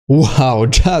Wow,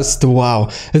 just wow.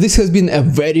 This has been a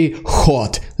very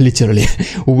hot, literally,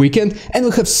 weekend, and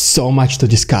we have so much to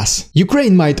discuss.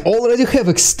 Ukraine might already have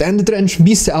extended range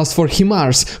missiles for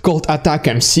HIMARS called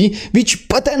ATACMS, which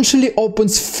potentially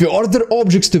opens further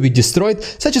objects to be destroyed,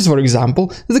 such as, for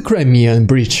example, the Crimean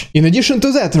Bridge. In addition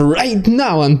to that, right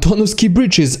now Antonovsky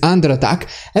Bridge is under attack,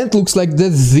 and it looks like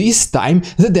that this time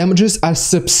the damages are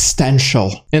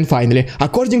substantial. And finally,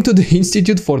 according to the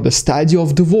Institute for the Study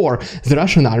of the War, the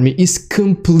Russian army is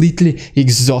completely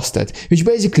exhausted, which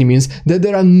basically means that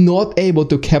they are not able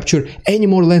to capture any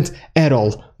more land at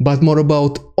all. But more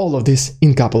about all of this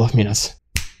in a couple of minutes.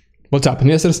 What's up,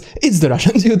 investors? It's the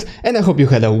Russian dude, and I hope you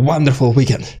had a wonderful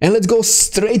weekend. And let's go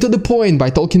straight to the point by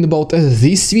talking about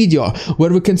this video,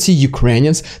 where we can see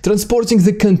Ukrainians transporting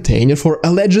the container for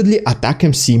allegedly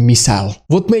ATACMS missile.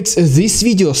 What makes this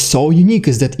video so unique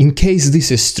is that, in case this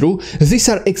is true, these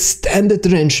are extended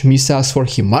range missiles for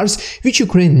HIMARS, which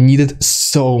Ukraine needed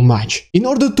so much. In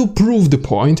order to prove the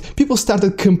point, people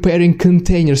started comparing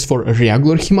containers for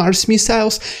regular HIMARS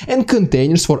missiles and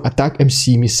containers for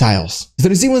ATACMS missiles.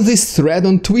 There is even this thread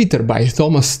on Twitter by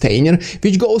Thomas Steiner,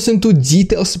 which goes into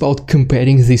details about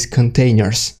comparing these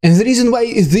containers. And the reason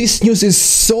why this news is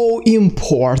so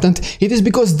important, it is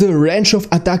because the range of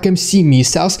ATACMS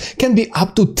missiles can be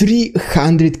up to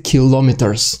 300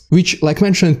 kilometers, which, like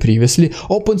mentioned previously,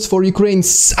 opens for Ukraine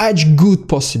such good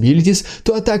possibilities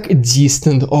to attack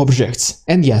distant objects.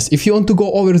 And yes, if you want to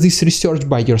go over this research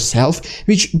by yourself,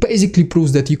 which basically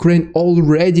proves that Ukraine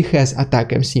already has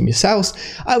ATACMS missiles,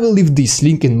 I will leave this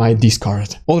link in my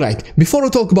Discord. Alright, before we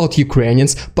talk about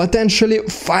Ukrainians potentially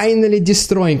finally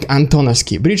destroying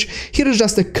Antonovsky Bridge, here is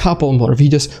just a couple more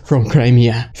videos from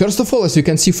Crimea. First of all, as you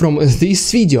can see from this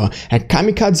video, a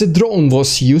kamikaze drone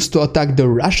was used to attack the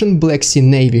Russian Black Sea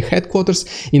Navy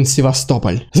headquarters in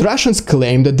Sevastopol. The Russians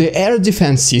claim that the air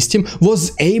defense system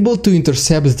was able to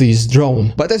intercept this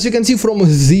drone, but as you can see from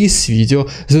this video,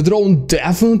 the drone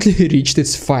definitely reached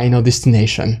its final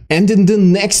destination. And in the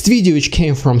next video, which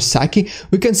came from Saki,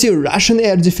 we can see Russian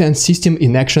air defense system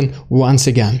in action once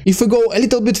again. If we go a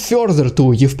little bit further to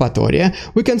Yevpatoria,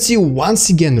 we can see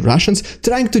once again Russians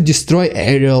trying to destroy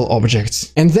aerial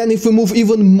objects. And then if we move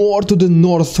even more to the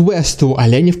northwest to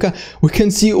Olenivka, we can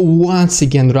see once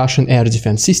again Russian air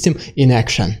defense system in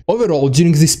action. Overall,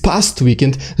 during this past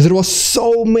weekend, there was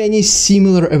so many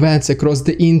similar events across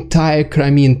the entire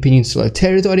Crimean Peninsula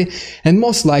territory, and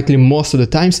most likely most of the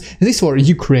times these were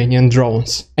Ukrainian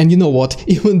drones. And you know what,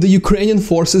 even the Ukrainian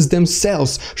forces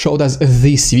themselves showed us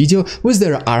this video with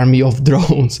their army of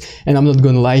drones, and I'm not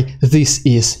gonna lie, this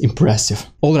is impressive.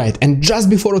 Alright, and just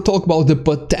before we talk about the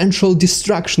potential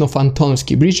destruction of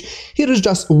Antonovsky Bridge, here is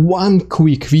just one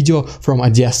quick video from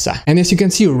Odessa. And as you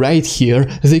can see right here,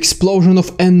 the explosion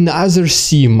of another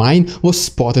sea mine was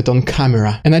spotted on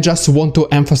camera. And I just want to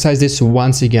emphasize this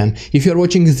once again. If you're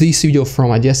watching this video from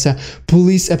Odessa,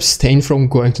 please abstain from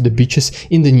going to the beaches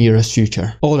in the nearest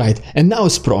future. Alright, and now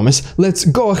as promised, let's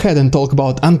go ahead and talk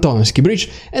about Antonovsky Bridge.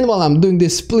 And while I'm doing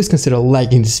this, please consider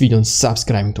liking this video and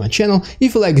subscribing to my channel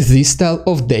if you like this style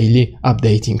of daily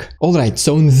updating. Alright,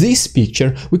 so in this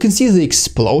picture we can see the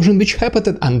explosion which happened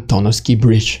at Antonovsky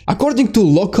Bridge. According to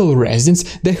local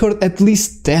residents, they heard at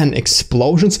least 10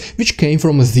 explosions which came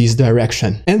from this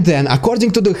direction. And then,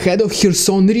 according to the head of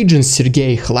Kherson region,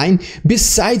 Sergei Khlein,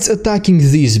 besides attacking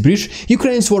this bridge,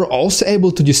 Ukrainians were also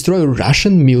able to destroy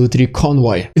Russian military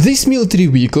convoy. These military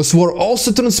vehicles were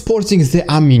also transporting the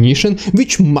ammunition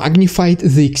which magnified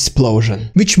the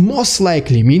explosion, which most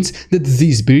likely means that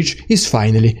this bridge is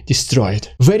finally destroyed.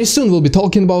 Very soon we'll be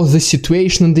talking about the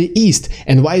situation in the east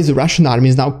and why the Russian army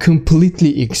is now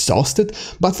completely exhausted,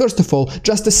 but first of all,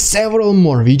 just several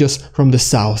more videos from the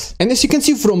south. And as you can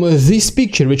see from this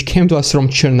picture which came to us from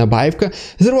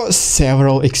Chernobyevka, there were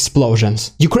several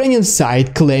explosions. Ukrainian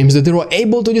side claims that they were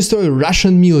able to destroy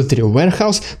Russian military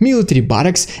warehouse, military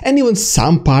barracks, and even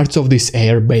some parts of this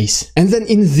air base. And then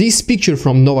in this picture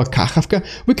from Novokakhovka,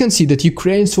 we can see that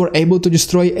Ukrainians were able to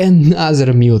destroy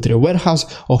another military warehouse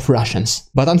of Russians.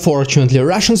 But unfortunately,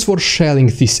 Russians were shelling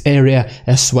this area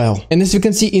as well. And as you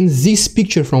can see in this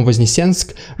picture from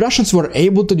Voznesensk, Russians were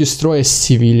able to destroy a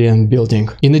civilian building.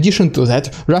 In addition to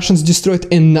that, Russians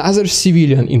destroyed another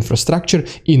civilian infrastructure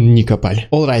in Nikopol.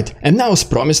 Alright, and now as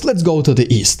promised, let's go to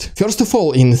the east. First of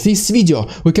all, in this video,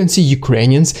 we can see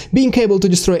Ukrainians being able to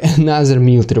destroy another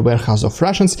military warehouse warehouses of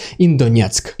Russians in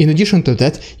Donetsk. In addition to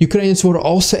that, Ukrainians were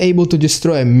also able to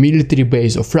destroy a military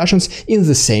base of Russians in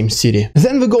the same city.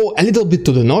 Then we go a little bit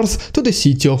to the north to the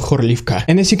city of Horlivka.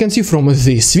 And as you can see from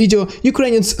this video,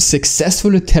 Ukrainians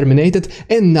successfully terminated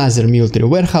another military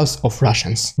warehouse of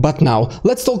Russians. But now,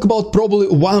 let's talk about probably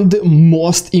one of the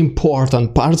most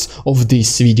important parts of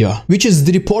this video, which is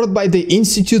the report by the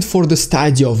Institute for the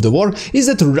Study of the War is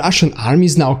that Russian army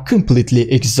is now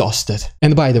completely exhausted.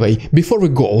 And by the way, before we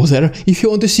go there, if you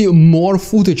want to see more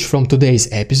footage from today's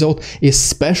episode,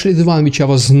 especially the one which I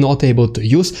was not able to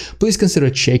use, please consider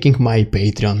checking my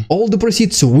Patreon. All the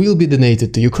proceeds will be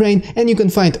donated to Ukraine, and you can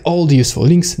find all the useful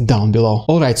links down below.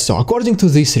 Alright, so according to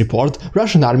this report,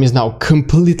 Russian army is now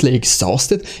completely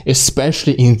exhausted,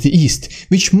 especially in the east,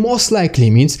 which most likely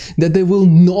means that they will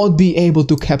not be able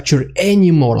to capture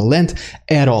any more land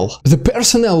at all. The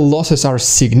personnel losses are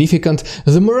significant,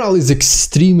 the morale is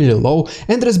extremely low,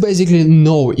 and there's basically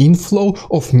no inflow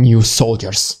of new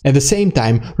soldiers. At the same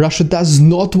time, Russia does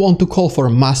not want to call for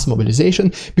mass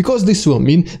mobilization because this will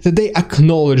mean that they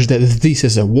acknowledge that this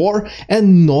is a war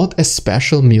and not a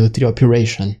special military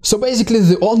operation. So basically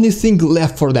the only thing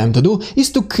left for them to do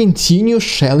is to continue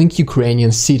shelling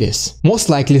Ukrainian cities. Most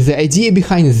likely the idea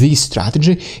behind this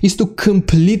strategy is to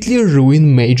completely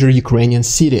ruin major Ukrainian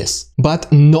cities.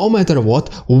 But no matter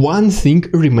what, one thing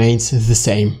remains the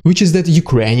same, which is that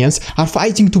Ukrainians are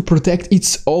fighting to protect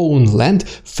its own land,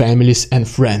 families and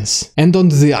friends. And on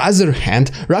the other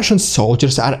hand, Russian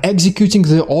soldiers are executing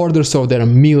the orders of their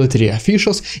military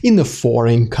officials in a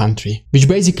foreign country, which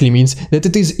basically means that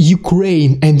it is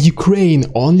Ukraine and Ukraine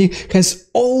only has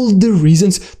all the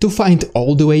reasons to fight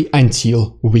all the way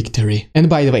until victory. And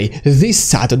by the way, this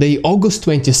Saturday, August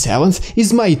 27th,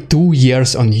 is my 2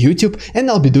 years on YouTube, and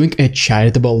I'll be doing a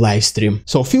charitable live stream,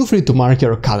 so feel free to mark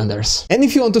your calendars. And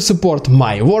if you want to support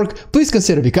my work, please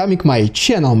consider becoming my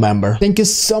channel member. Thank you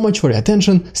so much for your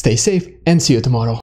attention, stay safe and see you tomorrow.